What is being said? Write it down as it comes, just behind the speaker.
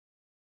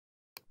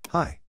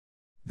Hi.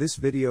 This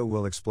video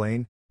will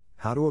explain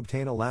how to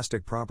obtain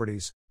elastic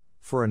properties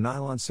for a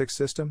nylon 6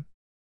 system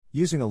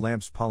using a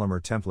LAMMPS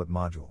polymer template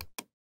module.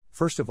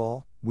 First of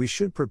all, we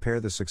should prepare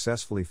the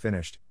successfully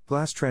finished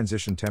glass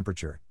transition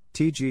temperature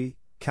 (TG)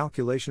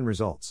 calculation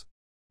results.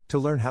 To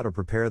learn how to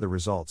prepare the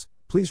results,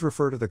 please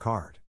refer to the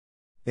card.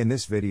 In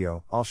this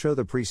video, I'll show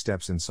the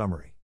pre-steps in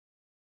summary.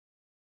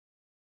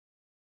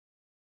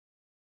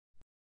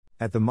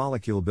 At the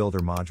Molecule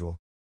Builder module,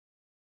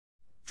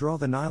 draw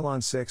the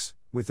nylon 6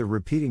 with the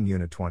repeating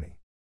unit 20.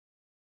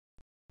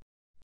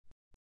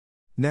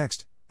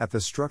 Next, at the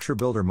Structure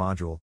Builder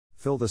module,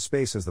 fill the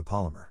space as the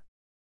polymer.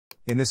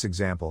 In this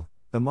example,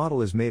 the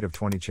model is made of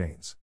 20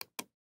 chains.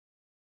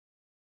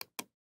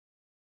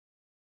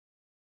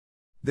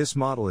 This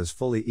model is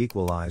fully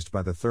equalized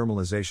by the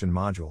thermalization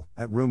module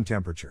at room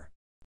temperature.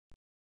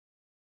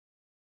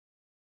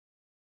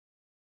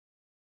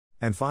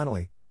 And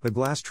finally, the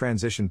glass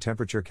transition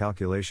temperature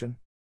calculation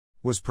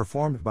was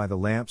performed by the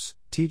LAMMPS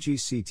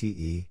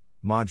TGCTE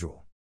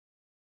module.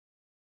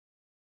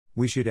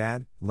 We should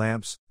add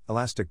LAMMPS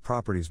Elastic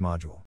Properties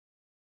module.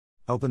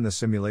 Open the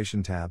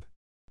Simulation tab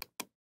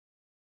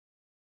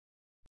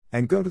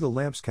and go to the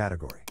LAMMPS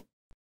category.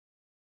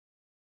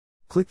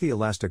 Click the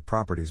Elastic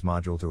Properties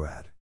module to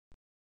add.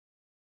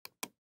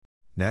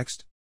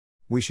 Next,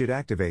 we should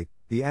activate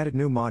the Added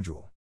New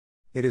module.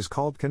 It is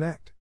called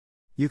Connect.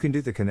 You can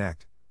do the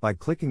Connect by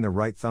clicking the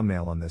right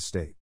thumbnail on this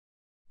state.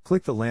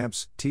 Click the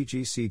LAMMPS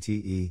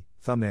TGCTE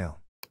thumbnail.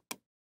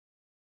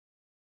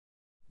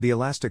 The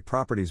Elastic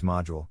Properties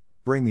module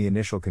bring the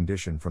initial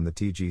condition from the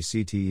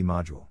TGCTE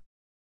module.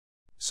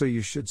 So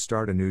you should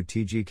start a new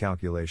TG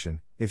calculation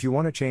if you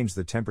want to change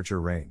the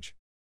temperature range.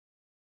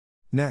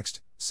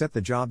 Next, set the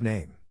job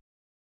name.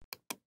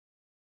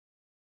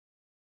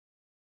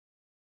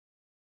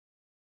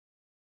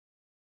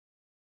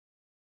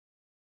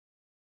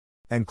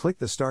 And click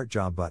the Start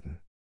Job button.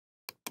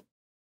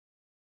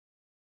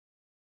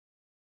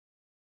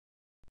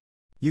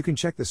 You can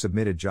check the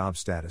submitted job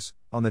status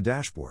on the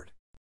dashboard.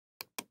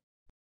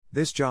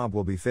 This job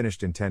will be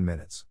finished in 10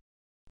 minutes.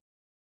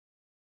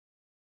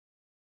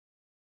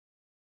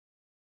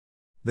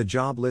 The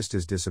job list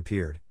has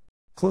disappeared.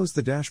 Close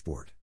the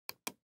dashboard.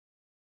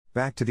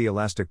 Back to the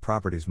Elastic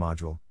Properties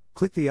module,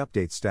 click the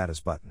Update Status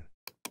button.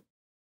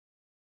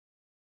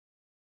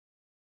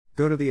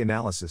 Go to the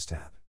Analysis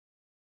tab.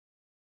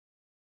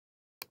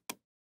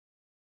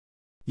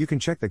 You can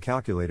check the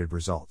calculated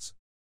results.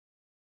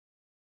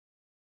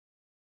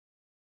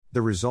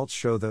 The results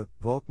show the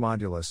bulk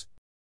modulus,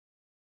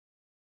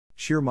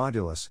 shear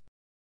modulus,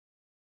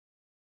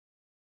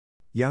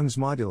 Young's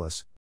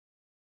modulus,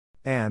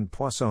 and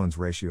Poisson's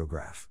ratio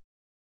graph.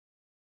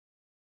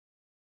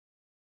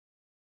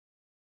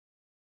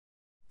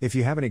 If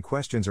you have any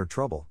questions or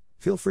trouble,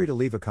 feel free to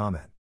leave a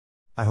comment.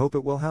 I hope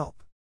it will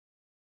help.